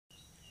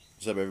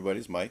What's up, everybody?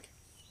 It's Mike,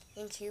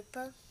 And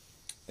Cooper?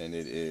 and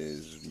it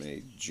is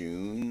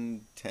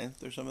June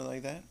 10th or something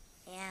like that.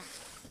 Yeah.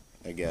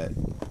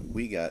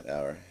 We got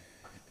our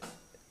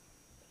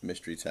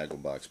Mystery Tackle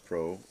Box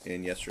Pro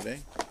in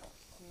yesterday,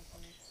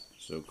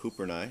 so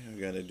Cooper and I are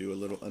gonna do a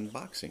little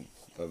unboxing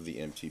of the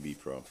MTB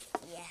Pro.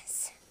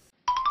 Yes.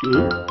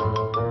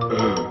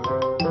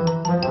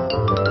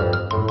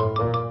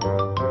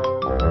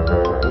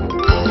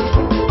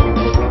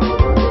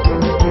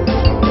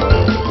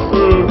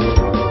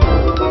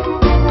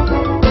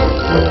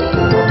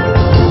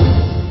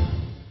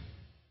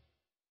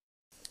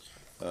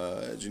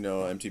 As you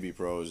know, MTB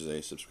Pro is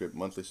a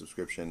monthly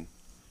subscription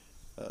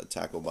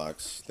tackle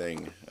box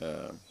thing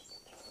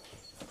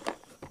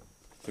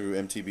through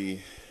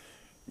MTB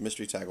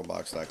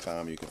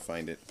MysteryTackleBox.com. You can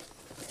find it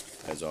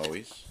as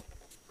always.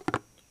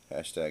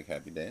 Hashtag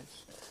Happy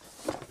Dance.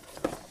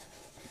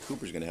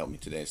 Cooper's gonna help me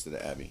today instead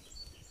of Abby.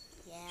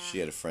 Yeah. She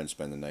had a friend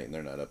spend the night and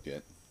they're not up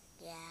yet.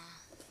 Yeah.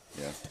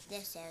 Yeah.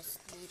 They're so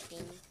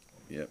sleeping.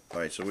 Yep. All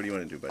right. So what do you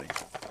want to do, buddy?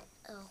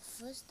 Oh,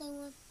 first I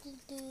want to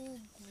do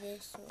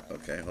this one.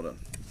 Okay, hold on.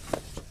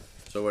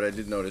 So what I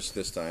did notice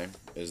this time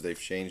is they've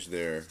changed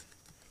their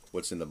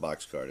what's in the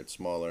box card. It's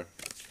smaller,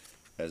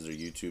 has their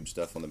YouTube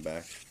stuff on the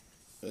back.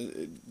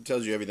 It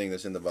tells you everything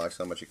that's in the box,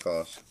 how much it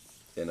costs,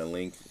 and a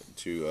link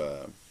to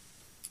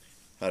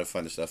how to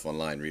find the stuff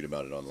online, read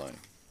about it online.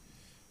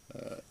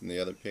 And the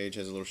other page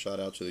has a little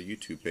shout out to the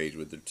YouTube page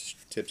with the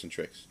tips and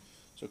tricks.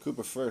 So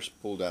Cooper first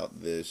pulled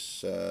out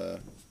this,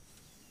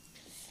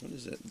 what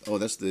is it? Oh,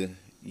 that's the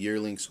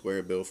yearling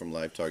square bill from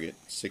Live Target,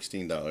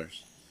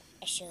 $16.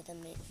 I showed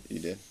them it. You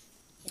did?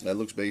 Yeah. That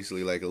looks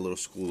basically like a little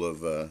school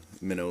of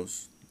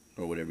minnows,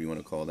 or whatever you want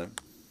to call them.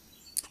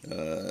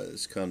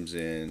 This comes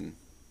in...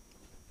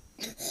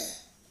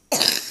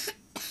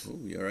 Oh,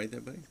 you alright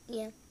there, buddy?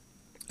 Yeah.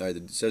 Alright,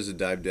 it says the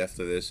dive depth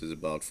of this is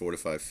about 4 to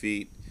 5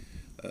 feet.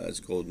 It's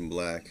golden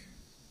black.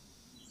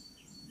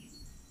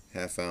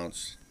 Half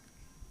ounce.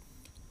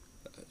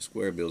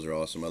 Square bills are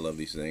awesome. I love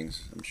these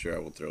things. I'm sure I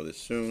will throw this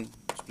soon.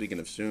 Speaking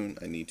of soon,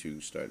 I need to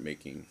start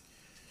going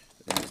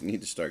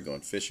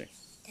fishing.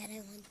 Dad,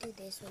 I want to do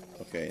this one.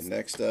 Okay,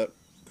 next up,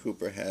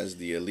 Cooper has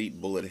the Elite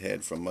Bullet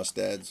Head from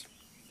Mustad's,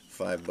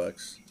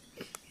 $5.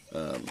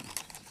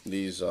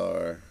 These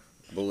are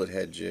bullet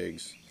head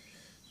jigs,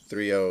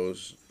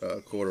 3/0s,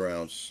 quarter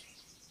ounce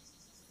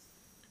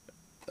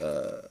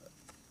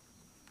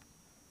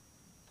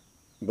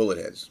bullet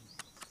heads.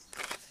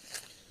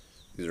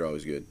 These are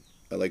always good.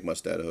 I like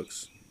Mustad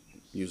hooks.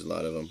 Use a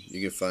lot of them. You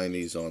can find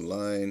these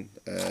online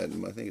at,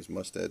 I think it's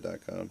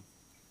mustad.com.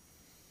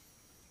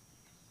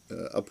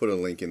 I'll put a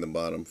link in the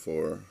bottom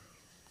for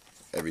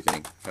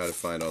everything, how to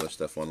find all this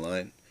stuff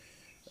online.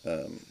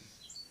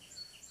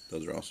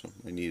 Those are awesome.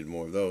 I needed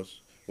more of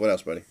those. What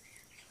else, buddy?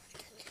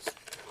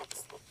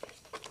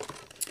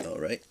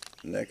 Alright,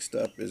 next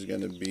up is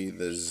going to be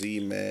the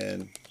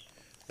Z-Man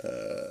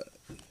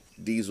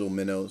Diesel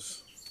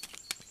Minnows.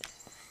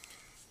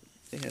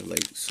 They have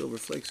like silver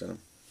flakes on them.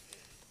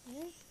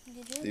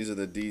 These are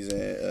the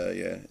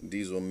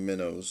Diesel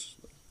Minnows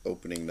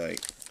opening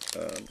night.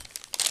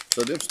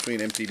 So the difference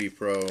between MTB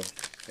Pro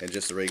and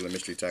just the regular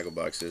Mystery Tackle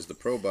box is the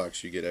Pro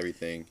box you get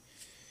everything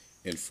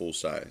in full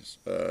size.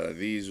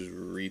 These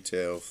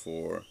retail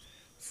for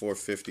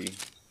 $4.50.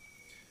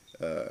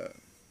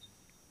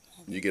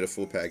 You get a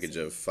full package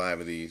of 5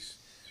 of these.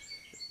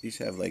 These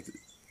have like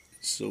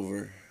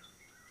silver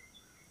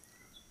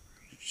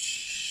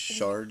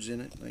shards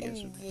in it, I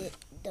guess. And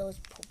those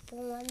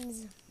purple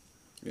ones.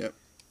 Yep.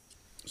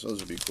 So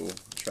those would be cool.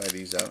 Try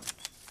these out.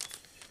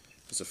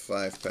 It's a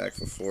 5-pack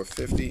for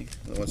 $4.50.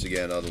 And once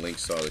again, all the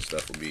links to all this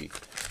stuff will be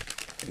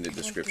in the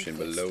description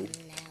below.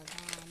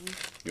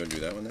 You want to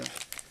do that one now?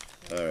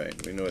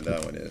 Alright, we know what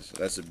that one is.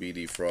 That's a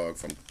BD Frog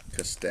from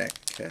Castaic.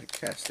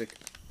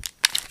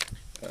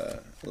 I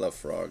love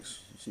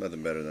frogs. It's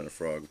nothing better than a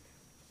frog.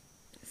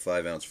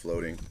 5-ounce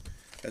floating.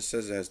 That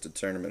says it has the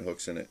tournament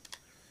hooks in it.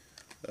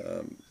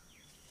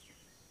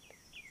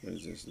 What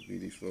is this? The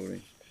BD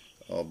floating.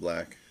 All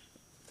black.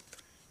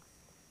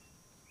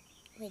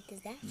 Wait,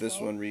 does that float? This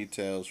one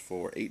retails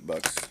for $8.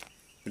 What'd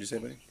you say,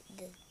 buddy?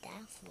 Does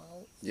that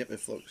float? Yep, it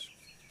floats.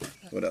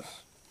 What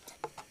else?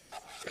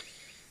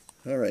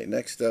 Alright,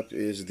 next up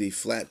is the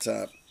flat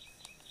top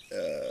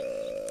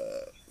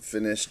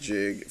finesse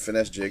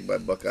jig by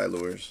Buckeye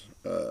Lures.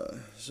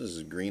 This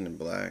is green and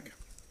black.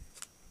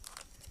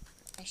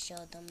 I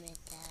showed them it,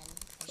 Dad.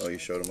 Oh, you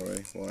showed them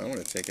already? Well, I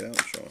want to take it out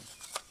and show them.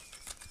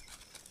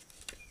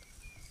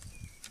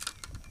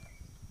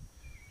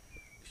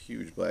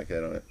 Huge black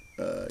head on it.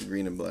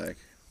 Green and black.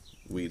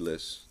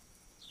 Weedless.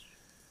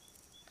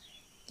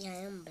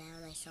 Yeah, I'm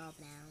brown. I saw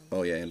brown.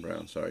 Oh, yeah, and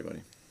brown. Sorry,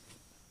 buddy.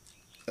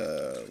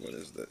 What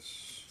is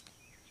this?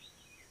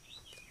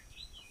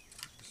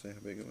 Say how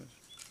big it was?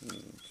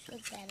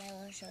 Look, Dad, I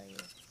want to show you.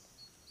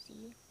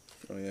 See?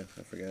 Oh, yeah,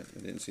 I forgot.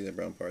 I didn't see that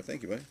brown part.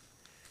 Thank you, buddy.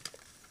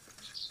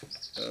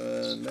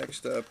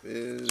 Next up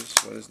is,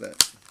 what is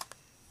that?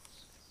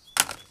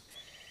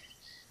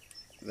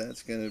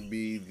 That's going to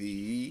be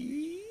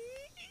the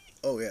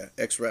Oh yeah,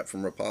 X-Wrap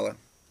from Rapala.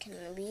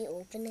 Can we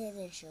open it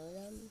and show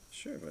them?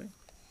 Sure, buddy.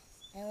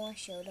 I want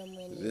to show them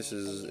when This you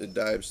is, open it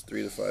dives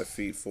 3 to 5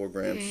 feet, 4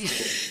 grams,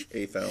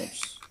 1/8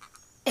 ounce.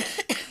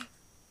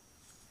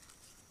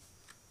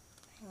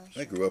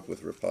 I grew up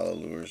with Rapala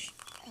lures.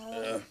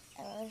 I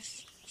want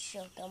to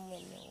show them when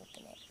you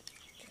open it.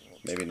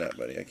 Maybe not,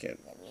 buddy. I can't.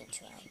 Let me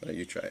try. No,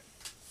 you try it.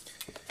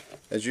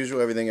 As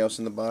usual, everything else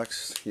in the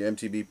box. Your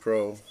MTB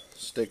Pro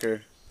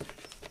sticker.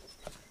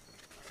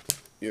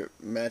 Your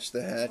match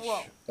the hatch.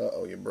 Whoa.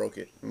 Uh-oh, you broke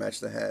it. Match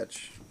the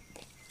hatch.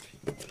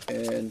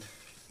 And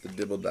the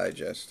Dibble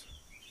Digest.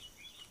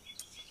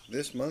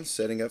 This month,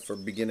 setting up for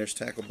beginner's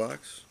tackle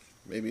box.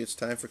 Maybe it's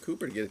time for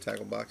Cooper to get a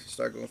tackle box and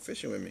start going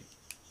fishing with me.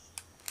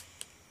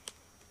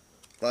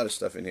 A lot of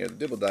stuff in here. The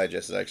Dibble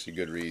Digest is actually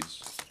good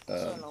reads. I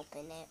can't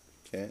open it.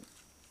 Can't?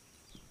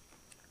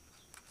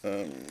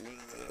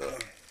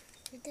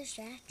 With the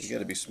scratch. You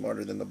gotta be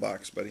smarter than the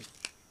box, buddy.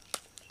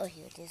 Oh,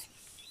 here it is.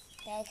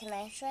 Dad, can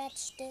I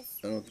scratch this?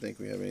 I don't think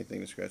we have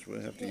anything to scratch. We'll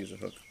have to use a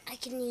hook. I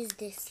can use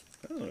this.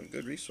 Oh,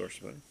 good resource,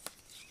 buddy.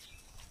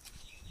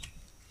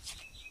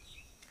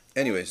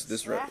 Anyways,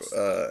 this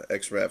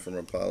X-Wrap from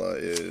Rapala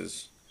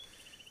is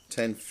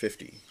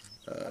 $10.50.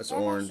 It's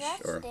orange,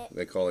 or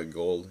they call it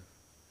gold.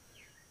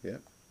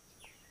 Yeah.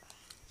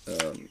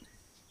 I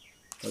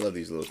love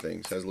these little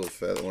things. It has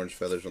little orange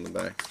feathers on the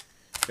back.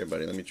 Here,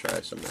 buddy, let me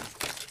try something.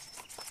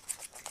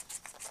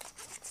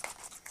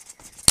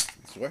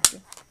 It's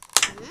working.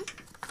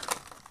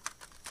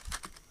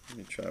 Let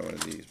me try one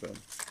of these, bud.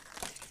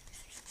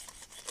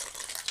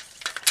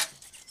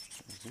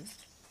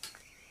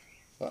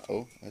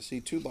 Uh-oh, I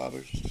see 2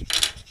 bobbers.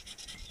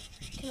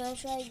 Can I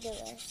try the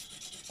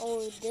rest?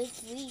 Oh,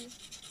 this we.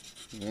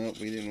 No,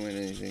 we didn't win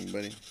anything,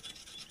 buddy.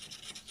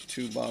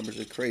 2 bobbers,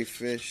 a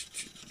crayfish,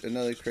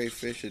 another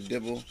crayfish, a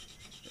dibble,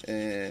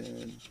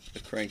 and a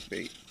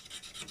crankbait.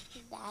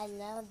 I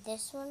know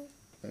this one.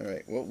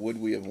 Alright, what would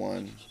we have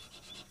won?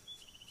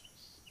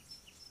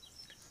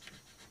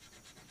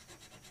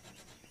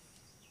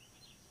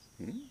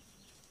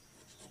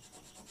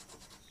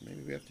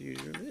 Maybe we have to use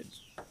your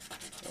lids.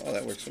 Oh,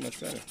 that works so much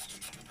better.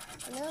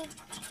 No.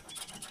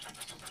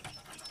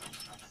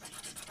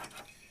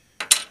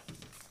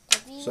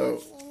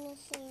 So,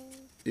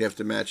 you have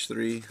to match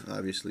 3.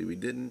 Obviously, we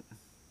didn't.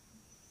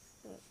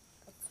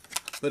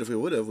 But if we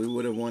would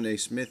have won a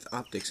Smith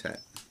Optics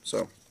hat.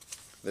 So,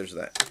 there's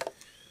that.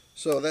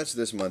 So, that's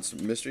this month's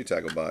mystery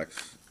tackle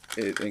box.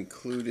 It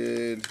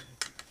included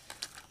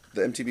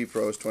the MTB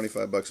Pro is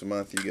 $25 a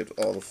month. You get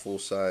all the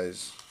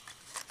full-size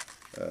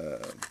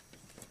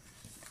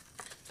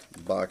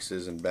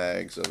boxes and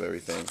bags of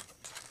everything.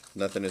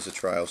 Nothing is a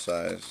trial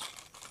size.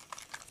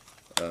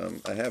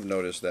 I have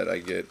noticed that I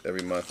get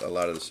every month a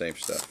lot of the same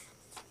stuff.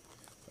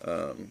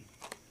 A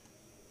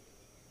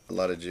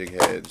lot of jig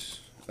heads,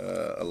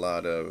 a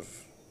lot of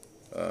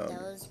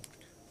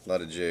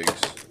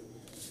jigs,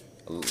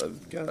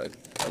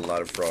 a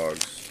lot of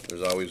frogs.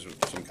 There's always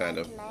some kind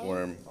of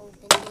worm.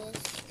 I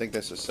think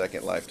that's the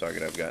second live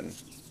target I've gotten.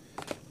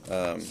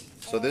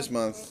 So this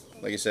month,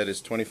 like I said,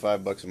 is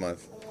 $25 a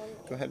month.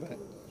 Go ahead, bud.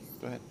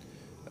 Go ahead.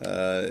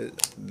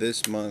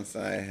 This month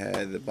I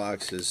had the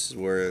boxes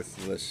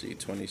worth, let's see,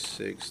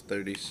 26,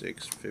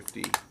 36,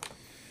 50,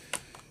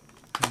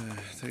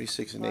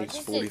 36 and 8's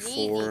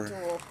 44,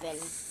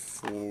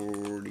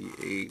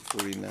 48,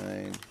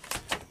 49,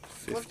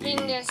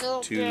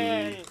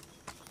 52,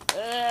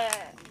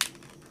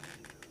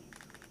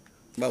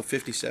 about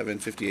 $57,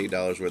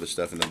 $58 worth of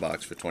stuff in the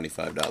box for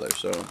 $25.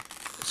 So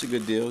it's a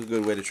good deal, a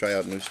good way to try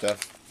out new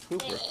stuff.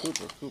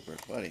 Cooper,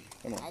 buddy,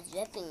 come on. I was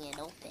ripping it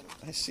open.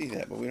 I see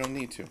that, but we don't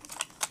need to.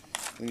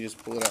 We can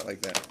just pull it out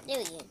like that. There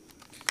we go.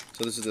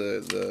 So this is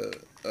the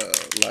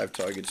live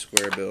target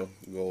square bill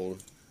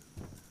gold.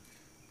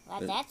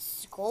 Wow,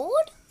 that's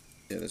gold?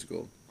 Yeah, that's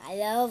gold. I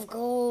love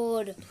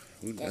gold.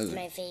 Who That's doesn't?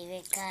 my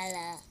favorite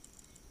color.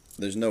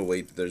 There's no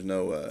weight, there's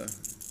no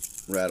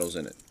rattles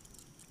in it,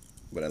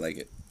 but I like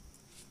it.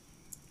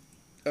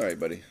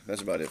 Alright, buddy,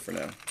 that's about it for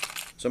now.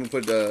 So I'm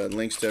going to put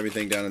links to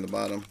everything down in the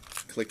bottom.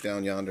 Click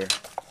down yonder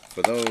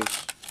for those.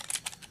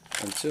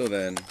 Until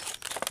then,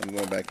 I'm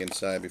going back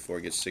inside before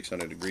it gets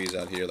 600 degrees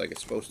out here like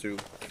it's supposed to.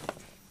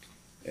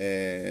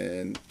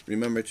 And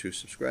remember to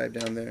subscribe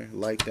down there,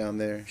 like down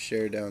there,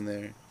 share down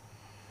there.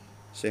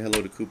 Say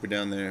hello to Cooper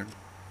down there.